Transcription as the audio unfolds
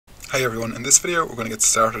Hi everyone, in this video we're going to get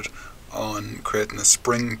started on creating a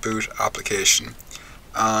Spring Boot application,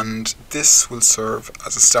 and this will serve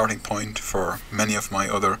as a starting point for many of my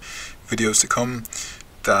other videos to come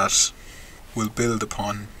that will build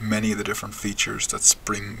upon many of the different features that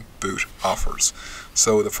Spring Boot offers.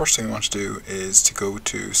 So the first thing we want to do is to go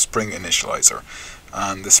to Spring Initializr,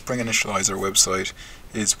 and the Spring Initializr website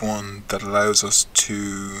is one that allows us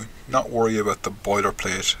to not worry about the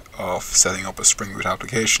boilerplate of setting up a Spring Boot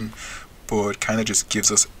application, but kind of just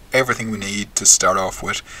gives us everything we need to start off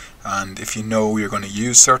with. And if you know you're going to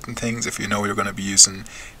use certain things, if you know you're going to be using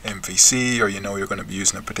MVC, or you know you're going to be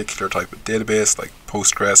using a particular type of database like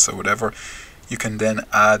Postgres or whatever, you can then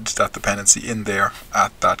add that dependency in there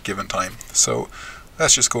at that given time. So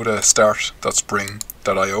let's just go to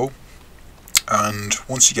start.spring.io, and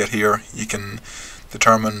once you get here you can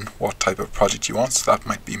determine what type of project you want. So that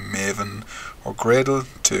might be Maven or Gradle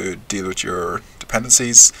to deal with your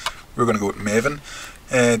dependencies. We're going to go with Maven.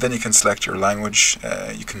 Then you can select your language.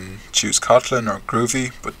 You can choose Kotlin or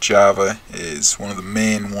Groovy, but Java is one of the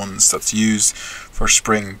main ones that's used for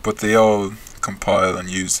Spring, but they all compile and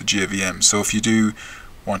use the JVM. So if you do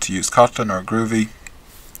want to use Kotlin or Groovy,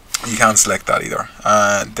 you can select that either.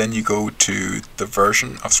 And then you go to the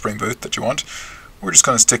version of Spring Boot that you want. We're just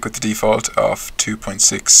going to stick with the default of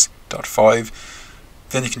 2.6.5.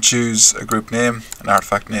 Then you can choose a group name, an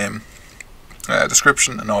artifact name,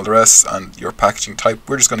 description and all the rest, and your packaging type.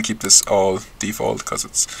 We're just going to keep this all default because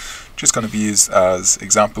it's just going to be used as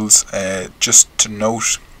examples. Just to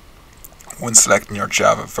note, when selecting your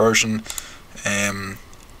Java version,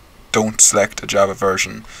 don't select a Java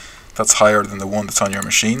version that's higher than the one that's on your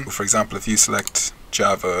machine. For example, if you select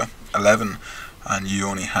Java 11 and you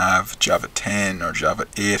only have Java 10 or Java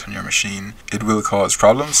 8 on your machine, it will cause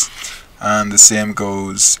problems. And the same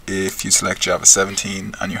goes if you select Java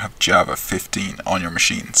 17 and you have Java 15 on your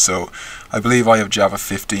machine. So I believe I have Java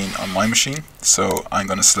 15 on my machine, so I'm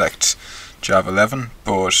going to select Java 11,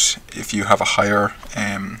 but if you have a higher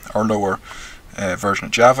or lower version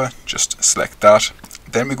of Java, just select that.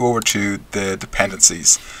 Then we go over to the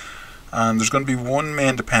dependencies, and there's going to be one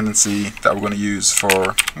main dependency that we're going to use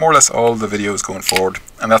for more or less all the videos going forward,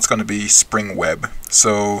 and that's going to be Spring Web.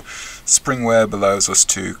 So Spring Web allows us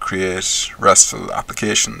to create RESTful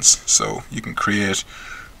applications. So you can create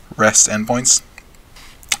REST endpoints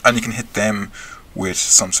and you can hit them with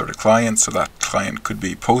some sort of client. So that client could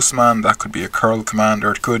be Postman, that could be a curl command,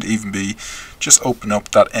 or it could even be just open up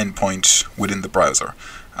that endpoint within the browser.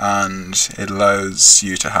 And it allows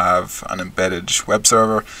you to have an embedded web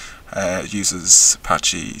server. It uses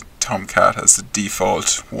Apache Tomcat as the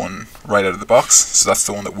default one right out of the box, so that's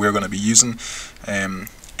the one that we're going to be using in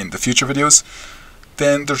the future videos.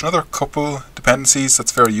 Then there's another couple dependencies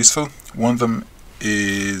that's very useful. One of them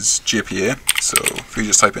is JPA. So if we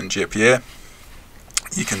just type in JPA,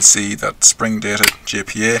 you can see that Spring Data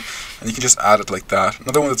JPA, and you can just add it like that.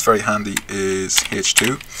 Another one that's very handy is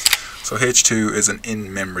H2. So H2 is an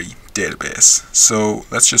in-memory database. So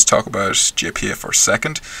let's just talk about JPA for a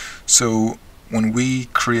second. So when we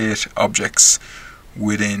create objects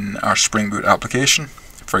within our Spring Boot application,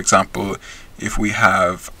 for example, if we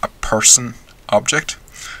have a person object,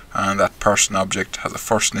 and that person object has a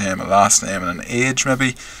first name, a last name, and an age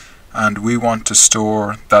maybe, and we want to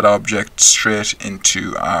store that object straight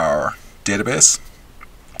into our database,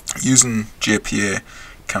 using JPA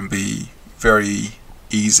can be very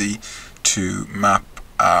easy to map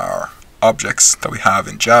our objects that we have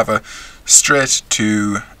in Java straight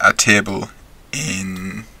to a table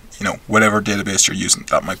in whatever database you're using.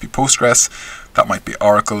 That might be Postgres, that might be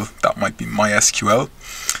Oracle, that might be MySQL.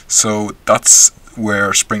 So that's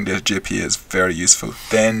where Spring Data JPA is very useful.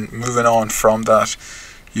 Then moving on from that,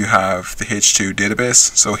 you have the H2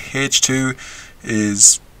 database. So H2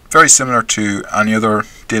 is very similar to any other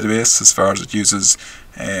database as far as it uses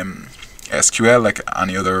SQL like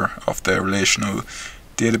any other of the relational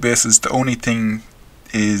databases. The only thing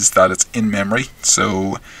is that it's in memory,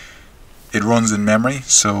 so it runs in memory,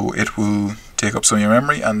 so it will take up some of your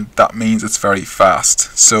memory, and that means it's very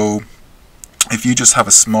fast. So if you just have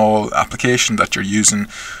a small application that you're using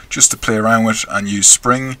just to play around with and use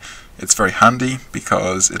Spring, it's very handy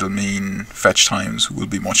because it'll mean fetch times will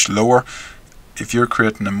be much lower. If you're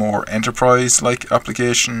creating a more enterprise-like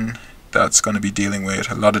application that's going to be dealing with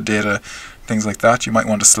a lot of data, things like that, you might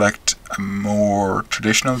want to select a more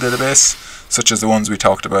traditional database, such as the ones we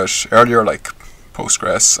talked about earlier, like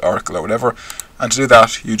Postgres, Oracle, or whatever. And to do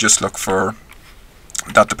that, you just look for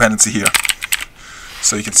that dependency here.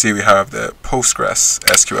 So you can see we have the Postgres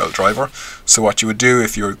SQL driver. So what you would do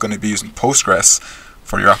if you're going to be using Postgres,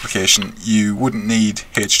 for your application, you wouldn't need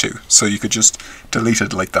H2, so you could just delete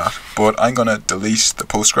it like that. But I'm going to delete the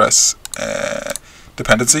Postgres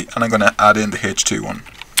dependency, and I'm going to add in the H2 one.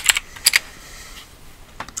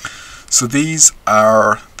 So these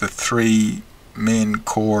are the three main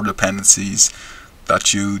core dependencies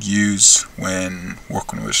that you'll use when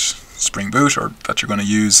working with Spring Boot, or that you're going to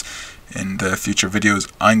use in the future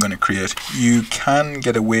videos I'm going to create. You can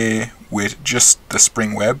get away with just the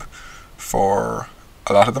Spring Web for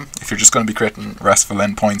a lot of them. If you're just going to be creating RESTful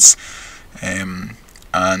endpoints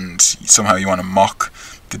and somehow you want to mock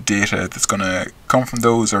the data that's going to come from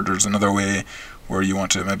those, or there's another way where you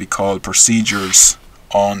want to maybe call procedures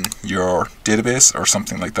on your database or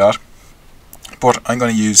something like that. But I'm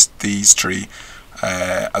going to use these three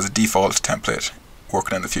as a default template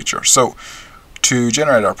working in the future. So to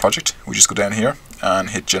generate our project, we just go down here and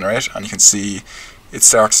hit generate, and you can see it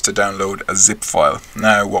starts to download a zip file.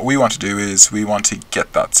 Now what we want to do is we want to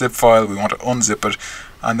get that zip file, we want to unzip it,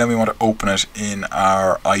 and then we want to open it in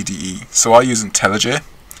our IDE. So I use IntelliJ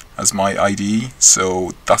as my IDE,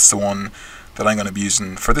 so that's the one that I'm going to be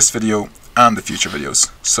using for this video and the future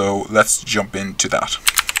videos. So let's jump into that.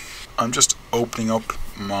 I'm just opening up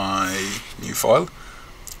my new file.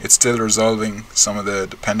 It's still resolving some of the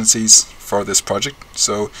dependencies for this project,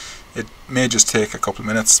 so it may just take a couple of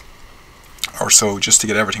minutes or so just to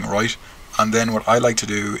get everything right. And then what I like to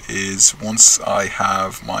do is, once I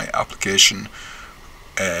have my application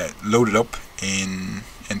loaded up in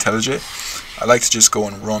IntelliJ, I like to just go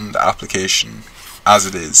and run the application as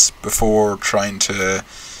it is before trying to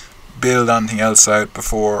build anything else out,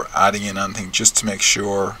 before adding in anything, just to make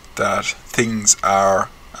sure that things are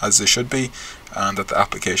as they should be and that the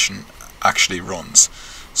application actually runs.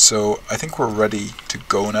 So I think we're ready to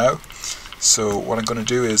go now. So what I'm going to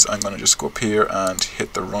do is I'm going to just go up here and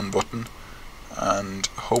hit the run button, and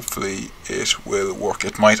hopefully it will work.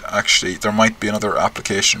 It might actually, there might be another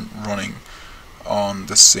application running on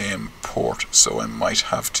the same port, so I might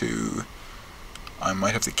have to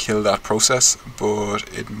kill that process, but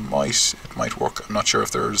it might work. I'm not sure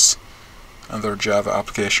if there's another Java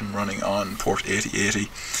application running on port 8080,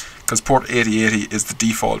 because port 8080 is the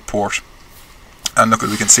default port. And look,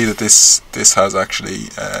 we can see that this has actually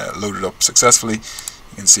loaded up successfully.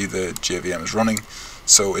 You can see the JVM is running,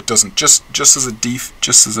 so it doesn't, just as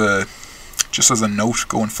a note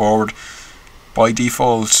going forward, by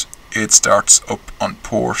default it starts up on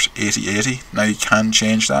port 8080. Now you can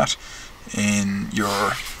change that in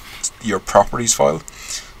your properties file.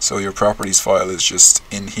 So your properties file is just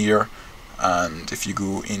in here, and if you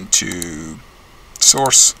go into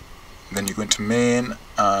source, then you go into main,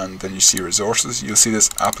 and then you see resources, you'll see this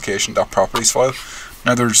application.properties file.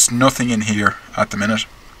 Now there's nothing in here at the minute,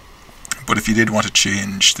 but if you did want to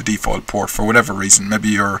change the default port for whatever reason, maybe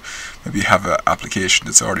you have an application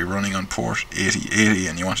that's already running on port 8080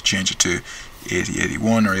 and you want to change it to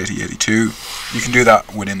 8081 or 8082, you can do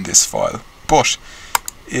that within this file. But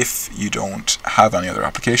if you don't have any other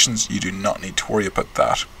applications, you do not need to worry about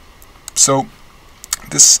that. So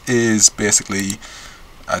this is basically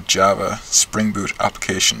a Java Spring Boot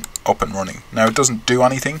application up and running. Now it doesn't do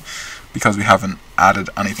anything because we haven't added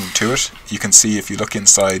anything to it. You can see if you look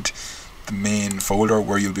inside the main folder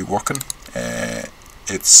where you'll be working,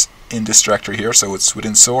 it's in this directory here, so it's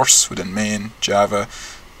within source, within main,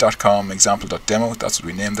 java.com example.demo, that's what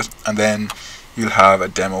we named it, and then you'll have a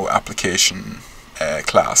demo application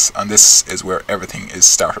class, and this is where everything is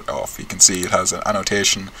started off. You can see it has an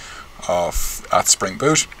annotation of @Spring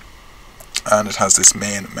Boot, and it has this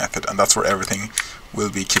main method, and that's where everything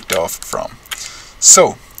will be kicked off from.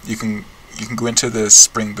 So you can go into the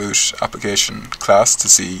Spring Boot application class to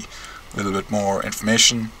see a little bit more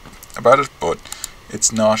information about it, but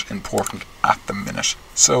it's not important at the minute.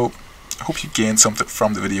 So I hope you gained something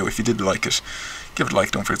from the video. If you did like it, give it a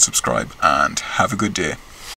like, don't forget to subscribe, and have a good day.